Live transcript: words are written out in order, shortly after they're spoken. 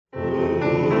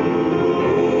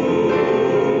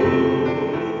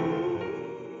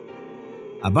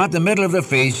About the middle of the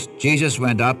feast, Jesus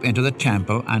went up into the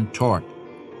temple and taught.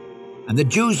 And the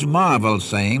Jews marveled,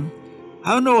 saying,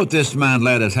 How knoweth this man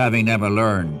let us, having never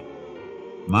learned?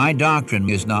 My doctrine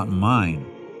is not mine,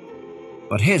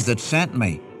 but his that sent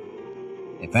me.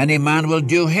 If any man will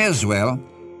do his will,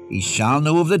 he shall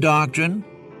know of the doctrine,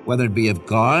 whether it be of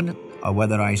God, or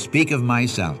whether I speak of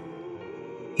myself.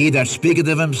 He that speaketh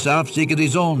of himself seeketh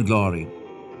his own glory,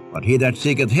 but he that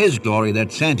seeketh his glory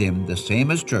that sent him, the same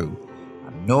is true,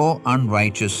 and no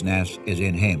unrighteousness is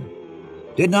in him.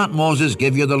 Did not Moses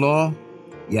give you the law?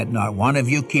 Yet not one of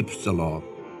you keeps the law.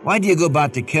 Why do you go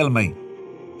about to kill me?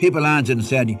 People answered and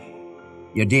said,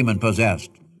 You're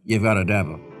demon-possessed. You've got a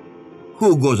devil.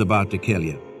 Who goes about to kill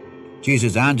you?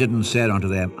 Jesus answered and said unto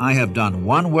them, I have done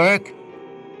one work,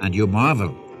 and you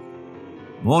marvel.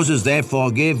 Moses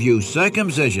therefore gave you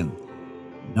circumcision,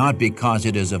 not because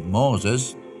it is of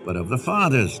Moses, but of the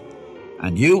fathers.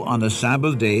 And you on the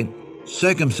Sabbath day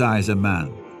circumcise a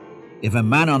man. If a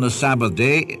man on the Sabbath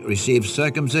day receives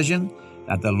circumcision,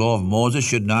 that the law of Moses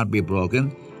should not be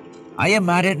broken, are you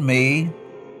mad at me,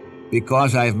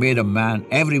 because I have made a man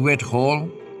every whit whole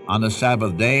on the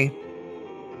Sabbath day?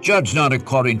 Judge not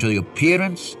according to the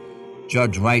appearance,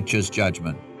 judge righteous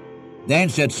judgment. Then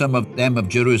said some of them of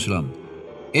Jerusalem,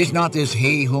 Is not this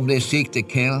he whom they seek to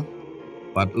kill?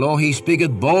 But lo, he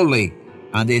speaketh boldly,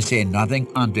 and they say nothing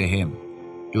unto him.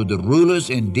 Do the rulers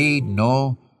indeed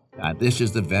know that this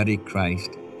is the very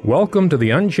Christ? Welcome to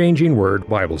the Unchanging Word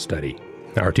Bible Study.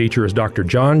 Our teacher is Dr.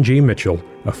 John G. Mitchell,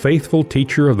 a faithful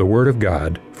teacher of the Word of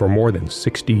God for more than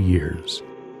 60 years.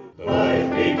 Life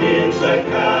begins at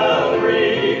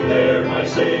Calvary, there my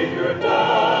Savior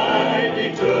died.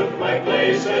 He took my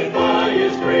place and by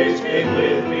His grace came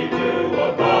with me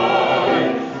to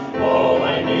abide. All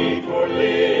I need for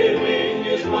living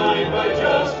is mine by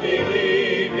just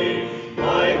believing.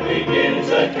 Life begins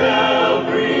at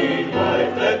Calvary,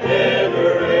 life that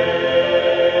never ends.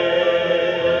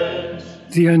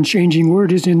 The Unchanging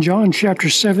Word is in John chapter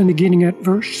 7, beginning at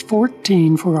verse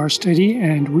 14 for our study,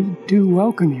 and we do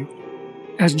welcome you.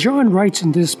 As John writes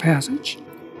in this passage,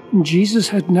 Jesus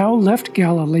had now left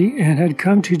Galilee and had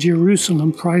come to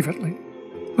Jerusalem privately.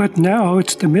 But now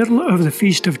it's the middle of the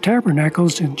Feast of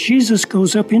Tabernacles, and Jesus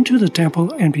goes up into the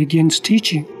temple and begins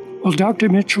teaching. Well, Dr.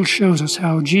 Mitchell shows us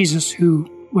how Jesus, who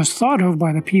was thought of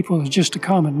by the people as just a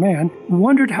common man,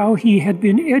 wondered how he had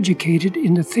been educated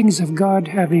in the things of God,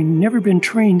 having never been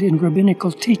trained in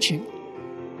rabbinical teaching.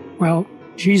 Well,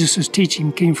 Jesus'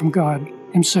 teaching came from God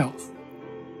Himself.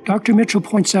 Dr. Mitchell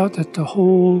points out that the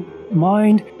whole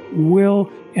mind,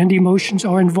 will, and emotions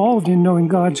are involved in knowing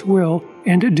God's will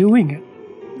and doing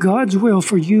it. God's will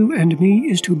for you and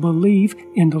me is to believe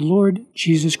in the Lord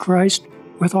Jesus Christ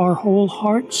with our whole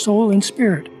heart, soul, and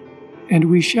spirit, and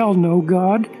we shall know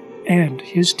God and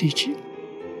His teaching.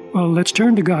 Well, let's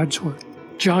turn to God's Word.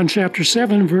 John chapter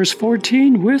 7, verse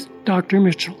 14 with Dr.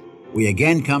 Mitchell. We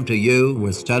again come to you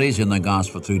with studies in the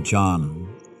Gospel through John.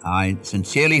 I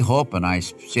sincerely hope, and I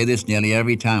say this nearly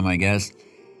every time, I guess,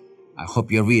 I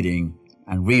hope you're reading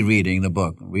and rereading the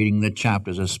book, reading the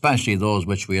chapters, especially those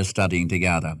which we are studying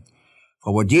together.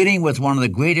 For we're dealing with one of the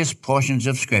greatest portions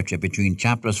of Scripture between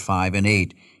chapters 5 and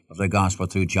 8 of the Gospel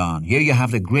through John. Here you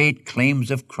have the great claims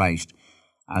of Christ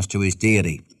as to His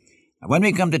deity. And when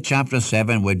we come to chapter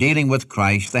 7, we're dealing with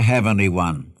Christ, the heavenly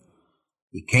one.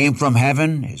 He came from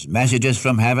heaven, His message is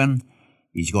from heaven,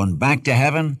 He's going back to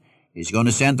heaven, He's going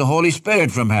to send the Holy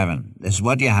Spirit from heaven. This is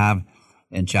what you have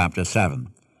in chapter 7.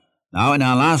 Now, in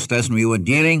our last lesson, we were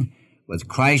dealing with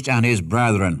Christ and His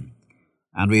brethren,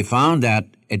 and we found that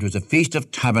it was a Feast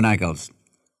of Tabernacles.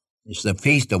 It's the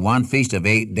feast, the one feast of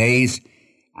 8 days,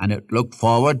 and it looked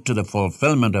forward to the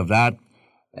fulfillment of that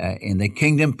in the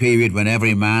kingdom period when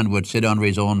every man would sit under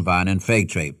his own vine and fig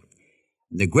tree.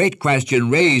 The great question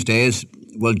raised is,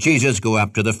 will Jesus go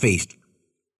up to the feast?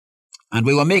 And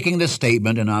we were making the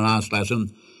statement in our last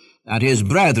lesson that His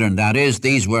brethren, that is,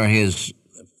 these were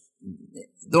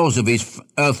those of His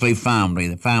earthly family,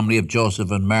 the family of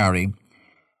Joseph and Mary,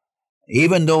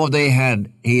 even though he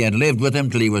had lived with them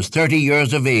till he was 30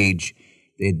 years of age,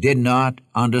 they did not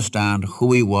understand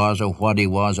who He was or what He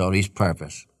was or His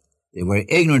purpose. They were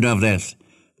ignorant of this.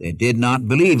 They did not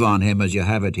believe on Him, as you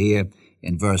have it here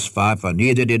in verse 5, for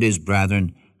neither did His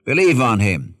brethren believe on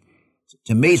Him.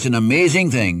 To me, it's an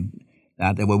amazing thing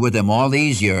that they were with Him all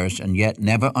these years and yet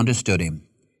never understood Him.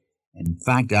 In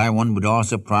fact, I one would all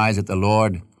surprised that the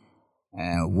Lord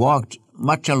walked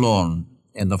much alone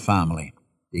in the family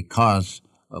because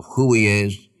of who He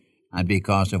is and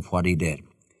because of what He did.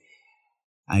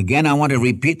 Again, I want to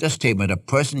repeat the statement. A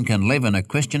person can live in a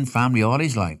Christian family all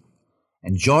his life,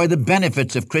 enjoy the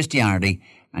benefits of Christianity,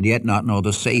 and yet not know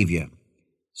the Savior.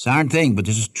 Sad thing, but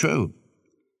this is true.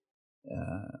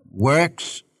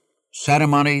 Works,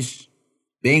 ceremonies,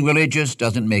 being religious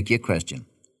doesn't make you a Christian.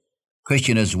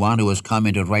 Christian is one who has come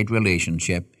into right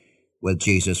relationship with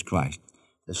Jesus Christ.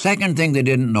 The second thing they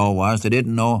didn't know was they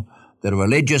didn't know the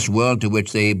religious world to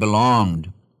which they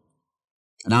belonged.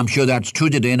 And I'm sure that's true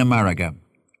today in America.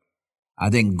 I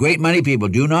think a great many people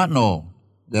do not know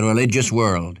the religious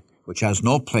world, which has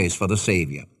no place for the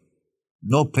Savior.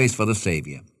 No place for the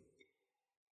Savior.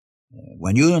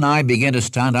 When you and I begin to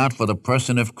stand out for the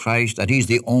person of Christ, that He's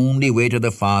the only way to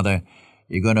the Father,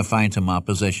 you're going to find some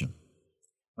opposition.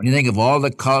 When you think of all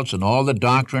the cults and all the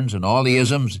doctrines and all the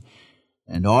isms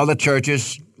and all the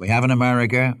churches we have in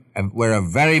America, we're a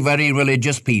very, very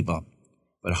religious people.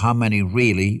 But how many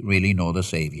really, really know the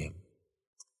Savior?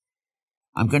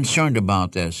 I'm concerned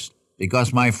about this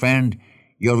because, my friend,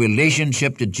 your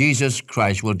relationship to Jesus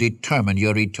Christ will determine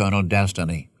your eternal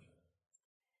destiny.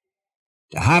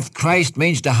 To have Christ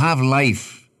means to have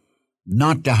life.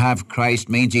 Not to have Christ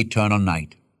means eternal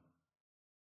night.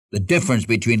 The difference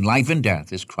between life and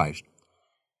death is Christ.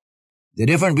 The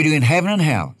difference between heaven and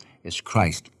hell is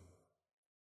Christ.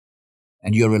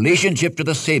 And your relationship to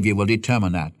the Savior will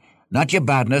determine that. Not your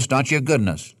badness, not your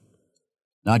goodness,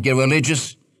 not your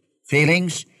religious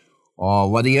feelings,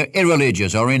 or whether you're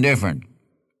irreligious or indifferent.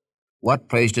 What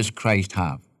place does Christ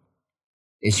have?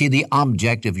 Is He the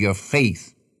object of your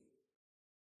faith?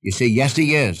 You say, yes,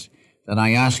 He is. Then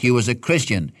I ask you as a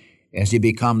Christian, has He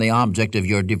become the object of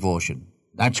your devotion?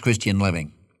 That's Christian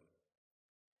living.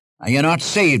 And you're not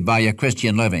saved by your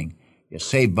Christian living. You're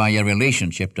saved by your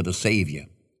relationship to the Savior.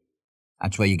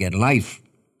 That's where you get life.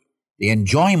 The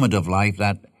enjoyment of life,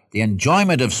 the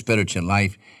enjoyment of spiritual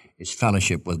life is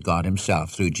fellowship with God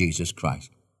Himself through Jesus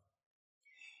Christ.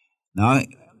 Now,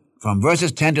 from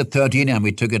verses 10 to 13, and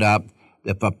we took it up,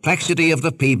 the perplexity of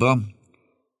the people,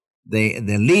 the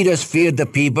leaders feared the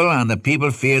people, and the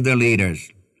people feared their leaders.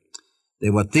 They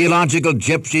were theological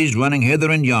gypsies running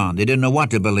hither and yon. They didn't know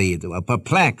what to believe. They were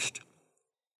perplexed.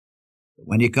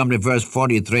 When you come to verse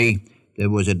 43, there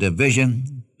was a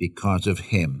division because of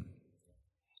him.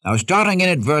 Now, starting in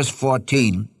at verse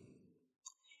 14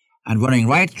 and running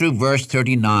right through verse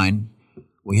 39,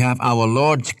 we have our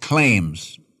Lord's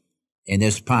claims in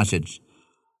this passage.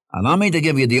 Allow me to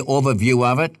give you the overview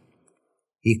of it.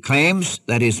 He claims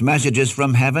that His message is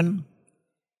from heaven.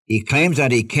 He claims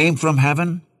that He came from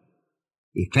heaven.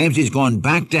 He claims He's going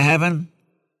back to heaven.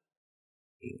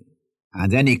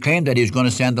 And then He claimed that He's going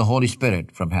to send the Holy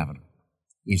Spirit from heaven.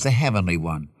 He's the heavenly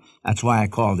one. That's why I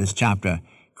call this chapter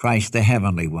Christ the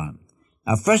Heavenly One.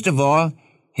 Now, first of all,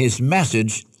 His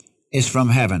message is from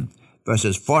heaven.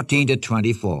 Verses 14 to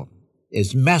 24.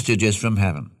 His message is from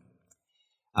heaven.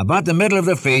 About the middle of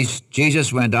the feast,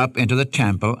 Jesus went up into the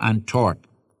temple and taught.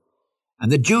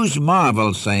 And the Jews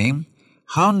marveled, saying,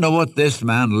 How knoweth this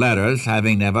man letters,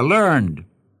 having never learned?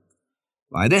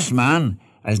 Why, this man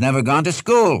has never gone to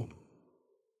school.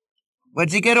 Where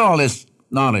did he get all this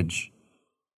knowledge?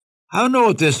 How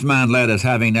knoweth this man letters,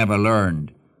 having never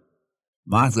learned?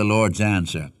 Mark the Lord's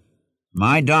answer.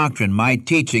 My doctrine, my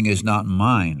teaching is not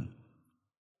mine,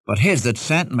 but His that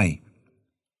sent me.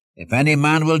 If any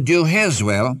man will do His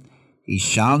will, he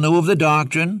shall know of the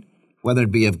doctrine, whether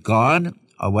it be of God,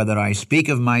 or whether I speak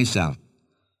of myself.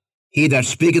 He that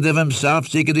speaketh of himself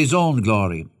seeketh his own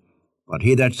glory, but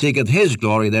he that seeketh His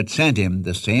glory that sent him,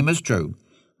 the same is true,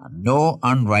 and no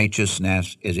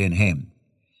unrighteousness is in him.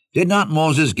 Did not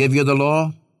Moses give you the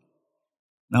law?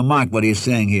 Now mark what he's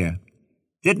saying here.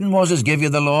 Didn't Moses give you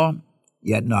the law?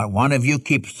 Yet not one of you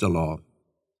keeps the law.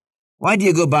 Why do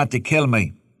you go about to kill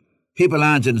me? People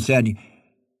answered and said,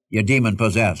 You're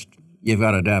demon-possessed. You've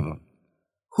got a devil.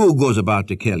 Who goes about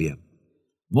to kill you?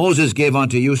 Moses gave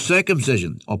unto you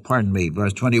circumcision. Oh, pardon me,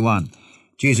 verse 21.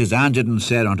 Jesus answered and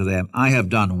said unto them, I have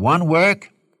done one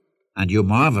work, and you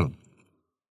marvel.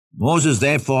 Moses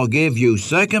therefore gave you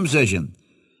circumcision,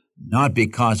 not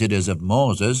because it is of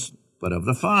Moses, but of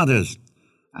the fathers.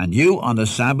 And you on the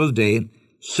Sabbath day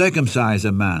circumcise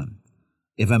a man.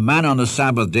 If a man on the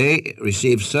Sabbath day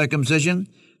receives circumcision,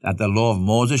 that the law of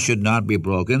Moses should not be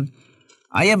broken,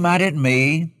 are you mad at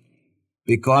me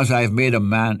because I have made a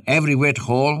man every whit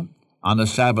whole on the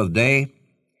Sabbath day?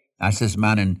 That's this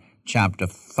man in chapter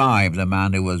 5, the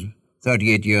man who was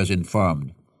 38 years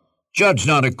infirmed. Judge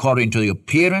not according to the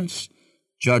appearance,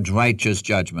 judge righteous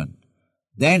judgment.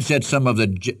 Then said some of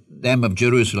them of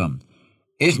Jerusalem,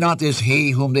 Is not this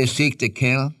he whom they seek to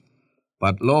kill?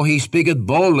 But lo, he speaketh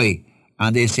boldly,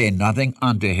 and they say nothing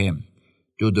unto him.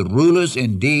 Do the rulers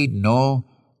indeed know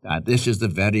that this is the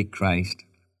very Christ?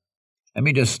 Let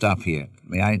me just stop here.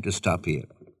 May I just stop here?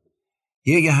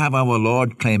 Here you have our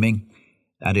Lord claiming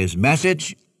that his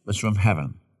message was from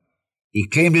heaven. He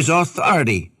claimed his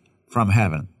authority from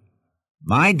heaven.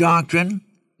 My doctrine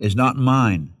is not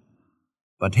mine,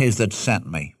 but his that sent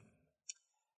me.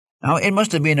 Now, it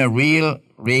must have been a real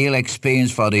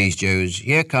experience for these Jews.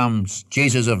 Here comes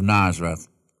Jesus of Nazareth,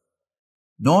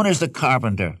 known as the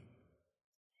carpenter.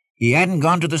 He hadn't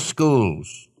gone to the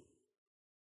schools.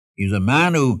 He was a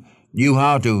man who knew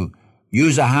how to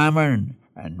use a hammer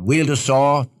and wield a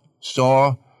saw,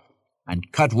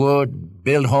 and cut wood,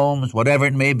 build homes, whatever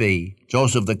it may be.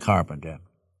 Joseph the carpenter.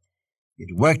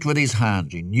 He'd worked with his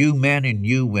hands. He knew men, he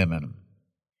knew women.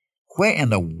 Where in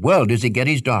the world does he get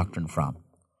his doctrine from?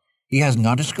 He hasn't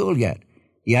gone to school yet.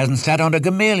 He hasn't sat under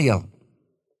Gamaliel.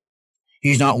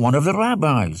 He's not one of the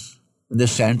rabbis, in the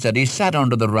sense that he sat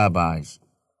under the rabbis.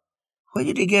 Where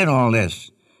did he get all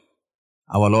this?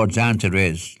 Our Lord's answer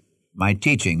is, my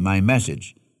teaching, my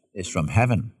message, is from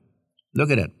heaven.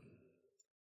 Look at it.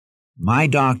 My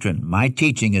doctrine, my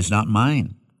teaching is not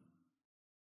mine,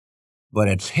 but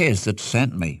it's his that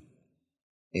sent me.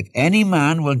 If any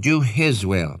man will do his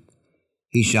will,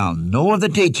 he shall know of the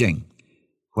teaching,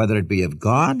 whether it be of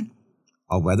God,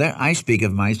 or whether I speak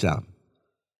of myself.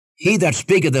 He that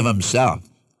speaketh of himself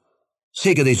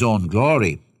seeketh his own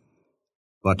glory,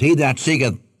 but he that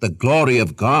seeketh the glory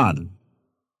of God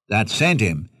that sent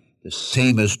him, the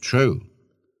same is true,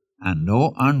 and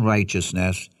no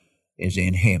unrighteousness is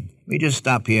in him. Let me just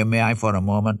stop here, may I, for a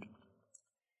moment?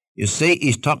 You see,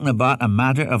 he's talking about a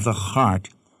matter of the heart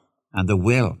and the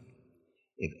will.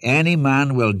 If any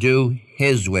man will do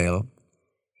his will,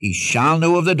 he shall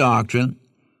know of the doctrine,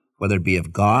 whether it be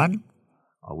of God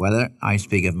or whether I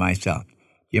speak of myself.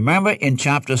 You remember in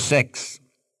chapter 6,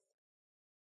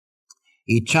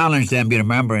 he challenged them, you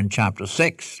remember in chapter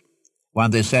 6,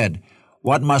 when they said,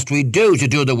 what must we do to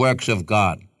do the works of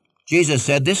God? Jesus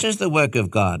said, this is the work of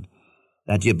God,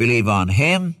 that you believe on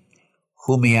him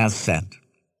whom he has sent.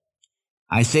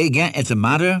 I say again, it's a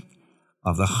matter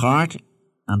of the heart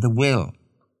and the will.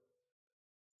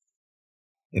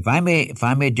 If I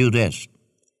may do this,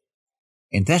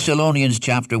 in Thessalonians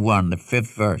chapter 1, the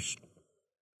 5th verse,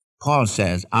 Paul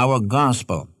says, our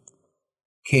gospel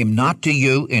came not to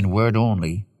you in word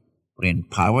only, but in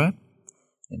power,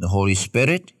 in the Holy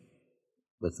Spirit,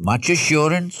 with much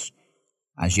assurance,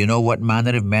 as you know what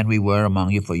manner of men we were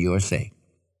among you for your sake.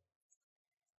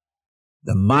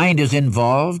 The mind is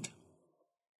involved.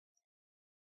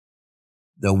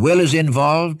 The will is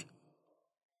involved.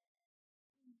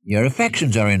 Your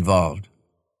affections are involved.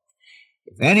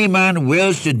 If any man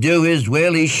wills to do his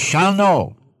will, he shall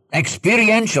know.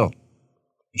 Experiential.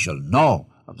 He shall know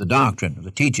of the doctrine, of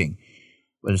the teaching,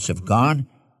 whether it's of God,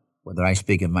 whether I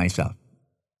speak of myself.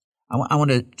 I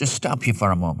want to just stop you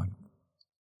for a moment.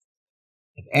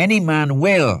 If any man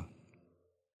will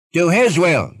do his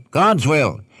will, God's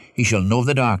will, he shall know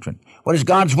the doctrine. What is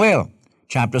God's will?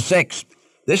 Chapter 6.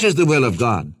 This is the will of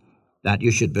God, that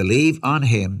you should believe on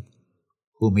him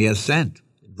whom he has sent.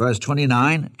 Verse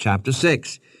 29, chapter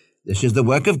 6. This is the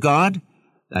work of God,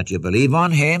 that you believe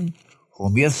on him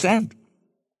whom he has sent.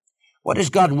 What does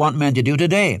God want men to do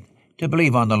today? To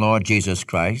believe on the Lord Jesus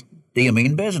Christ. Do you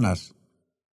mean business?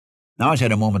 Now, I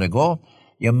said a moment ago,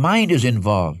 your mind is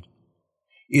involved.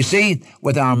 You see,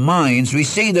 with our minds, we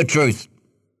see the truth.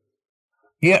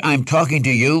 Here I'm talking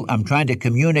to you, I'm trying to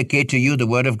communicate to you the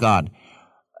Word of God.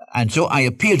 And so I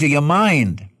appeal to your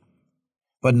mind.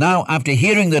 But now, after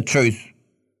hearing the truth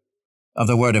of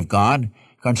the Word of God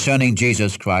concerning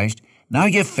Jesus Christ, now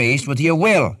you're faced with your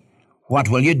will. What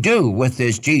will you do with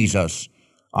this Jesus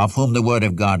of whom the Word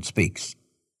of God speaks?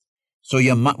 So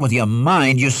with your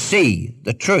mind, you see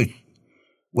the truth.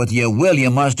 With your will,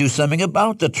 you must do something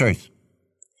about the truth.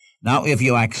 Now, if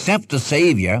you accept the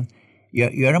Savior,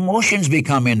 your emotions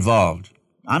become involved.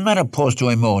 I'm not opposed to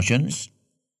emotions.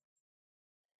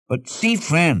 But see,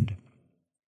 friend,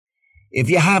 if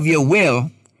you have your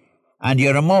will and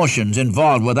your emotions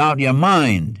involved without your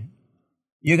mind,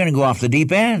 you're going to go off the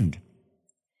deep end.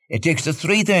 It takes the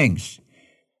three things.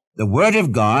 The Word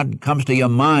of God comes to your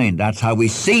mind. That's how we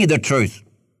see the truth.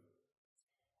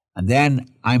 And then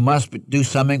I must do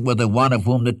something with the one of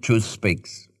whom the truth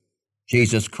speaks,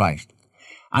 Jesus Christ.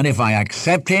 And if I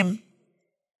accept him,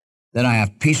 then I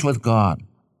have peace with God.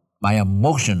 My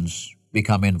emotions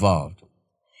become involved.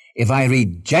 If I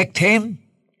reject him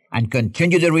and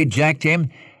continue to reject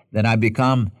him, then I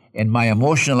become, in my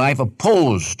emotional life,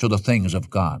 opposed to the things of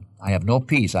God. I have no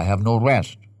peace. I have no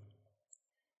rest.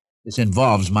 This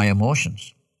involves my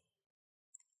emotions.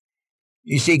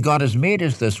 You see, God has made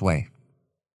us this way.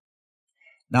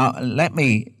 Now, let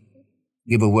me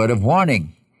give a word of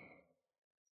warning.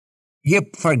 Here,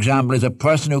 for example, is a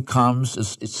person who comes, a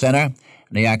sinner,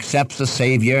 and he accepts the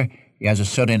Savior. He has a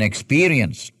certain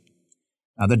experience.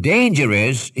 Now, the danger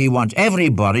is he wants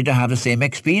everybody to have the same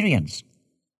experience.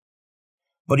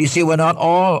 But you see, we're not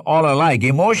all alike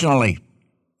emotionally.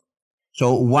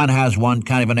 So one has one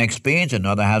kind of an experience,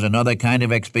 another has another kind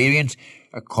of experience,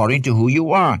 according to who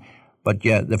you are. But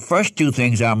the first two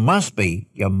things your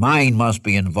mind must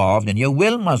be involved and your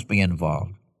will must be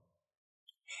involved.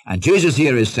 And Jesus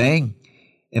here is saying,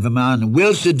 if a man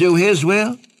wills to do his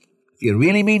will, if you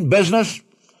really mean business,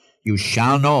 you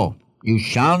shall know. You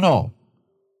shall know.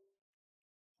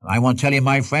 I want to tell you,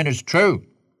 my friend, it's true.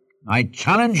 I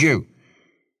challenge you.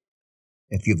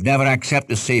 If you've never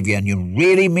accepted the Savior and you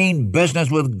really mean business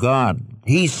with God,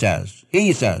 He says,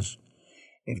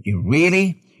 if you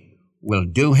really will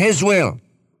do His will,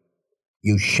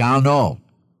 you shall know.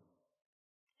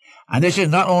 And this is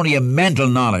not only a mental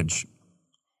knowledge,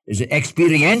 it's an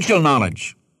experiential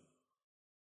knowledge.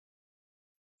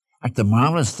 That's the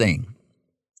marvelous thing.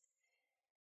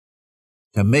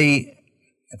 To me,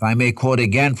 if I may quote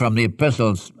again from the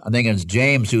epistles, I think it's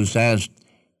James who says,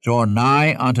 draw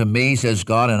nigh unto me, says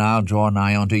God, and I'll draw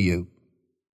nigh unto you.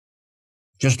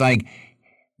 Just like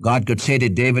God could say to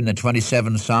David in the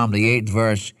 27th Psalm, the 8th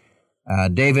verse,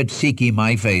 David, seek ye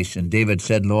my face. And David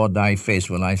said, Lord, thy face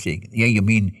will I seek. Yeah, you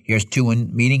mean, here's two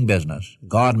meaning business.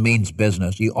 God means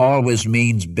business. He always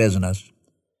means business.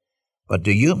 But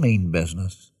do you mean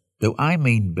business? Do I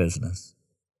mean business?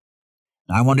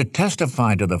 I want to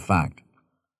testify to the fact,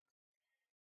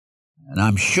 and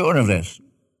I'm sure of this,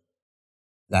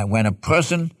 that when a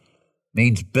person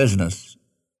means business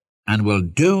and will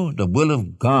do the will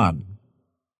of God,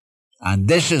 and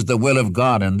this is the will of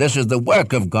God, and this is the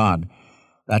work of God,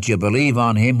 that you believe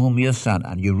on Him whom you sent,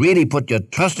 and you really put your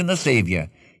trust in the Savior,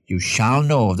 you shall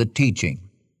know the teaching.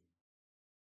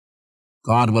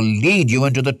 God will lead you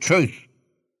into the truth.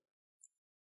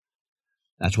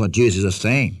 That's what Jesus is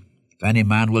saying. If any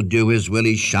man will do his will,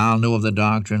 he shall know of the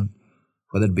doctrine,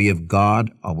 whether it be of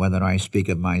God or whether I speak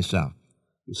of myself.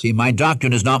 You see, my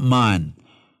doctrine is not mine.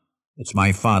 It's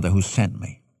my Father who sent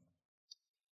me.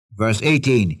 Verse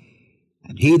 18,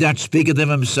 and he that speaketh of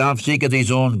himself seeketh his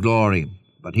own glory,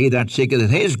 but he that seeketh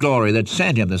his glory that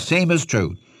sent him, the same is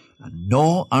true, and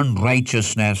no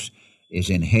unrighteousness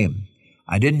is in him.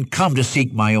 I didn't come to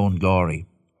seek my own glory.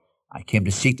 I came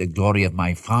to seek the glory of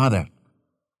my Father.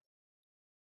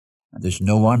 And there's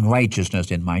no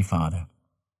unrighteousness in my Father.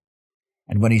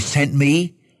 And when He sent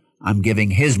me, I'm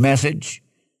giving His message.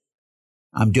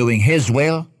 I'm doing His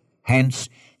will. Hence,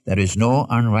 there is no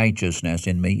unrighteousness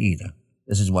in me either.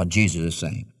 This is what Jesus is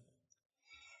saying.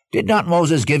 Did not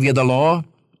Moses give you the law?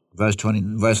 Verse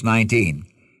 19.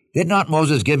 Did not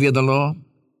Moses give you the law?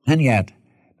 And yet,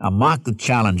 now mark the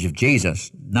challenge of Jesus.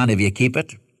 None of you keep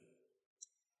it.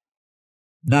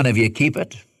 None of you keep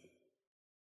it.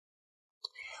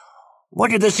 What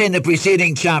did they say in the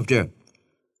preceding chapter?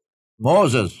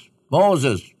 Moses,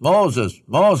 Moses, Moses,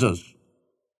 Moses.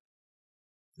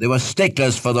 They were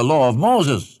sticklers for the law of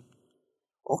Moses.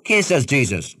 Okay, says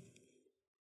Jesus.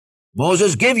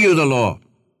 Moses gave you the law,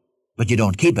 but you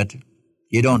don't keep it.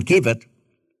 You don't keep it.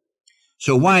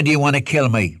 So why do you want to kill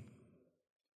me?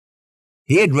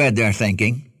 He had read their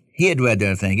thinking.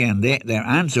 And their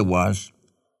answer was,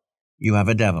 you have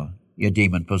a devil. You're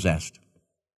demon-possessed.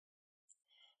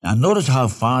 Now notice how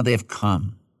far they've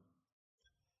come.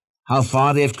 How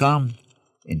far they've come.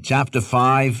 In chapter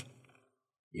 5,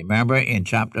 you remember in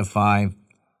chapter 5,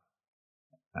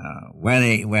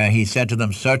 where he said to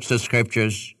them, search the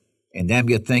Scriptures, in them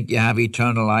you think you have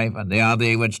eternal life, and they are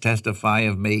they which testify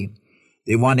of me.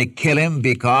 They want to kill him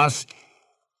because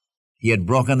he had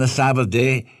broken the Sabbath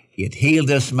day. He had healed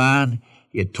this man.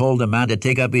 He had told the man to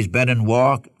take up his bed and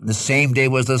walk. The same day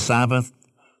was the Sabbath.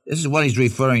 This is what he's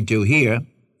referring to here.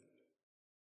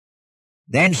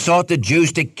 Then sought the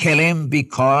Jews to kill him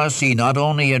because he not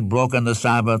only had broken the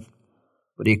Sabbath,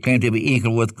 but he claimed to be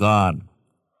equal with God.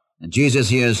 And Jesus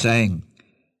here is saying,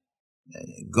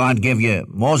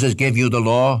 Moses gave you the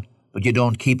law, but you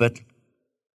don't keep it.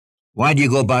 Why do you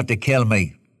go about to kill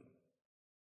me?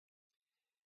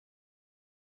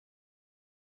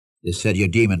 They said, you're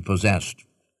demon-possessed.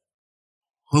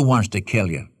 Who wants to kill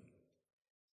you?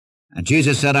 And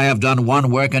Jesus said, I have done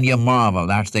one work and you marvel.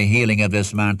 That's the healing of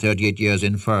this man 38 years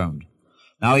infirmed.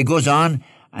 Now he goes on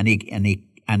and he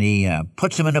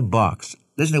puts him in a box.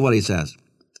 Listen to what he says.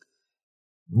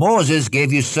 Moses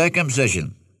gave you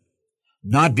circumcision,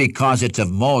 not because it's of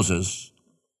Moses,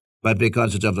 but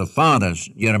because it's of the fathers.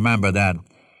 You remember that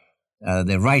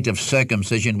the rite of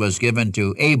circumcision was given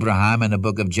to Abraham in the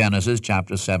book of Genesis,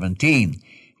 chapter 17,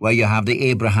 where you have the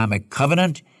Abrahamic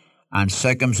covenant, And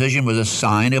circumcision was a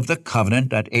sign of the covenant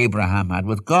that Abraham had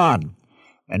with God.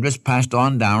 And was passed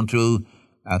on down through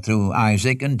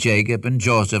Isaac and Jacob and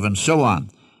Joseph and so on.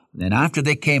 And then after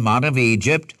they came out of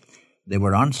Egypt, they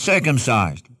were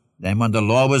uncircumcised. Then when the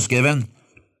law was given,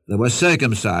 they were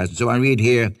circumcised. So I read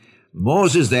here,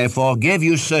 Moses therefore gave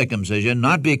you circumcision,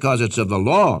 not because it's of the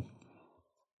law,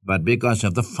 but because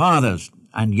of the fathers.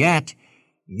 And yet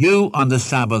you on the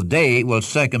Sabbath day will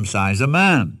circumcise a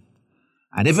man.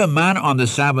 And if a man on the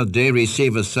Sabbath day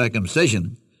receive a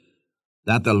circumcision,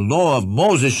 that the law of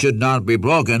Moses should not be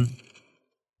broken,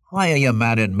 why are you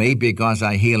mad at me because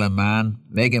I heal a man,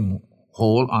 make him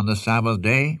whole on the Sabbath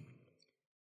day?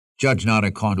 Judge not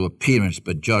according to appearance,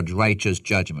 but judge righteous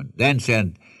judgment. Then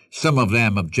said some of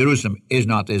them of Jerusalem, Is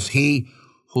not this he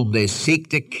whom they seek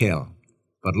to kill?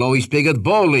 But lo, he speaketh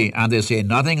boldly, and they say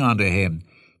nothing unto him.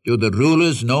 Do the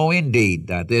rulers know indeed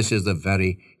that this is the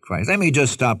very Christ? Let me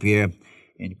just stop here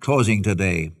in closing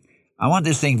today. I want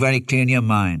this thing very clear in your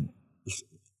mind.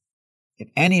 If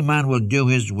any man will do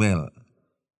his will,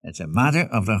 it's a matter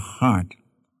of the heart.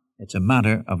 It's a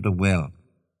matter of the will.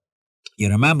 You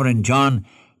remember in John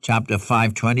chapter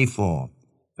 5:24,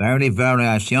 Verily, verily,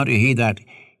 I say unto you, he that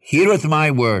heareth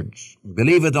my words,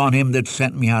 believeth on him that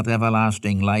sent me, hath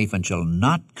everlasting life, and shall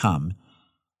not come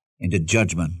into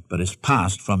judgment, but is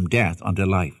passed from death unto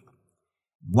life.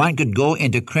 One could go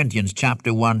into Corinthians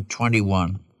chapter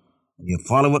 1:21, and you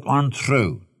follow it on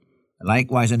through.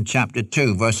 Likewise in chapter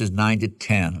 2, verses 9 to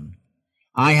 10.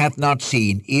 Eye hath not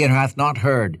seen, ear hath not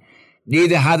heard,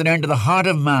 neither hath it entered the heart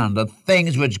of man the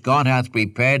things which God hath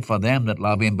prepared for them that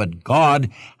love him, but God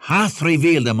hath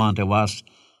revealed them unto us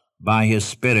by his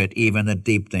Spirit, even the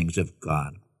deep things of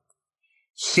God.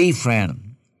 See,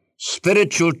 friend,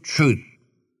 spiritual truth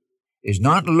is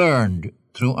not learned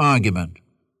through argument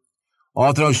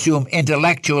or through some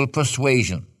intellectual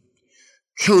persuasion.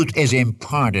 Truth is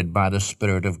imparted by the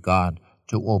Spirit of God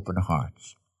to open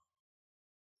hearts.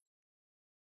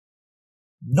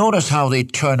 Notice how they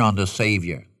turn on the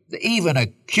Savior. They even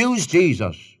accused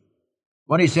Jesus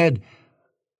when he said,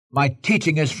 My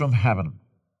teaching is from heaven.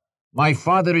 My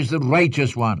Father is the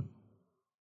righteous one,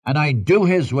 and I do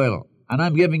his will, and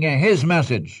I'm giving you his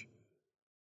message.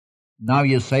 Now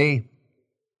you say,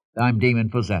 I'm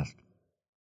demon-possessed.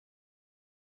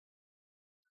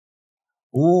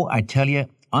 Oh, I tell you,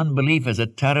 unbelief is a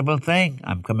terrible thing.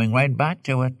 I'm coming right back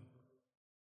to it.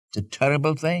 It's a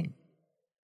terrible thing.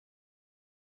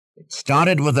 It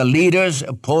started with the leaders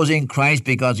opposing Christ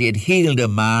because he had healed a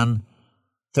man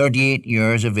 38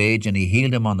 years of age, and he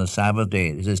healed him on the Sabbath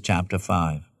day. This is chapter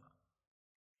 5.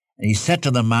 And he said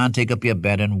to the man, Take up your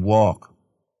bed and walk.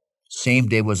 Same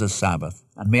day was a Sabbath.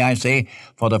 And may I say,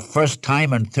 for the first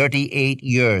time in 38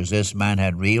 years, this man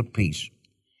had real peace.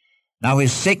 Now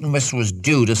his sickness was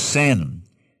due to sin,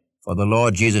 for the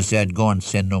Lord Jesus said, Go and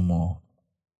sin no more.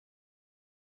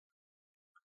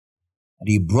 And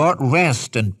he brought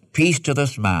rest and peace to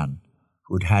this man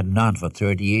who'd had none for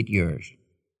 38 years.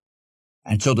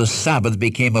 And so the Sabbath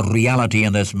became a reality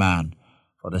in this man,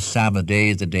 for the Sabbath day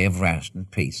is the day of rest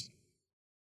and peace.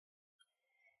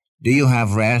 Do you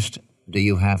have rest? Do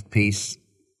you have peace?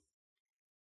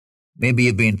 Maybe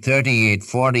you've been 38,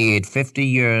 48, 50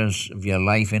 years of your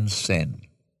life in sin.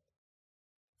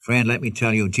 Friend, let me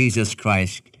tell you, Jesus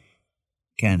Christ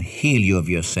can heal you of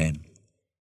your sin.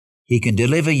 He can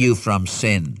deliver you from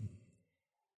sin.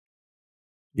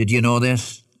 Did you know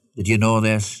this? Did you know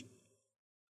this?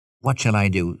 What shall I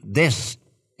do? This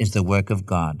is the work of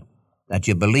God, that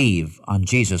you believe on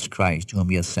Jesus Christ, whom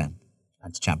he has sent.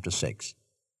 That's chapter 6.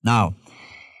 Now,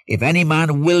 if any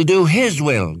man will do his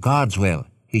will, God's will,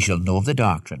 he shall know of the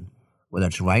doctrine, whether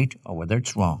it's right or whether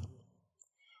it's wrong.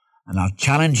 And I'll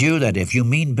challenge you that if you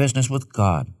mean business with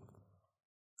God,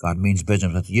 God means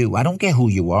business with you. I don't care who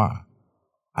you are.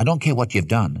 I don't care what you've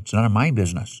done. It's none of my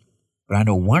business. But I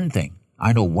know one thing.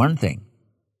 I know one thing.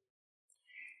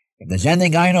 If there's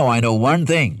anything I know one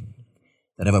thing,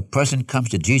 that if a person comes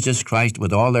to Jesus Christ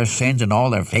with all their sins and all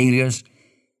their failures,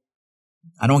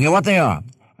 I don't care what they are,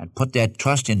 and put their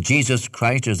trust in Jesus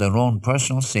Christ as their own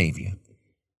personal Savior,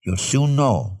 you'll soon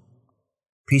know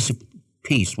peace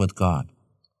with God.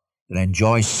 You'll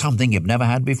enjoy something you've never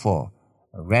had before,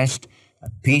 a rest, a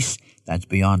peace that's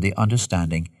beyond the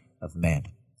understanding of men.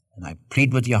 And I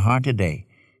plead with your heart today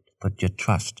to put your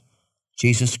trust.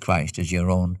 Jesus Christ is your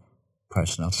own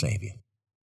personal Savior.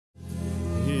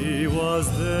 He was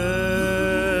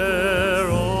there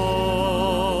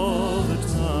all the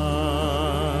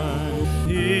time.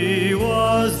 He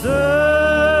was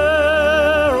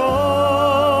there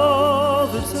all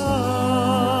the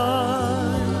time.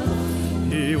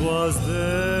 He was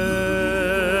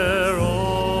there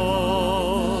all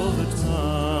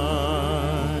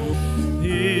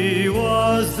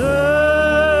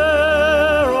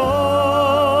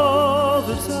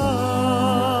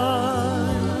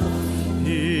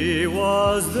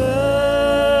was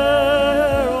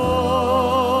there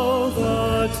all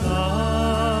the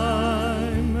time,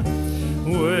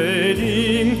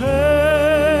 waiting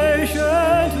patiently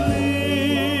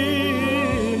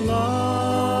in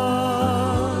line.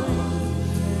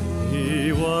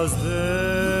 He was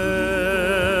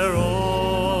there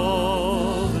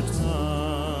all the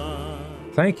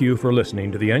time. Thank you for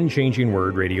listening to the Unchanging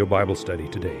Word Radio Bible Study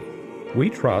today. We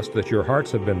trust that your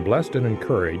hearts have been blessed and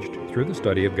encouraged through the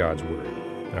study of God's Word.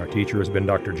 Our teacher has been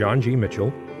Dr. John G.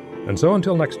 Mitchell. And so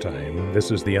until next time, this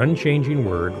is the Unchanging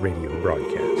Word Radio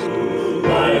broadcast.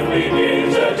 Life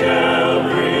begins at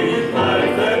Calvary.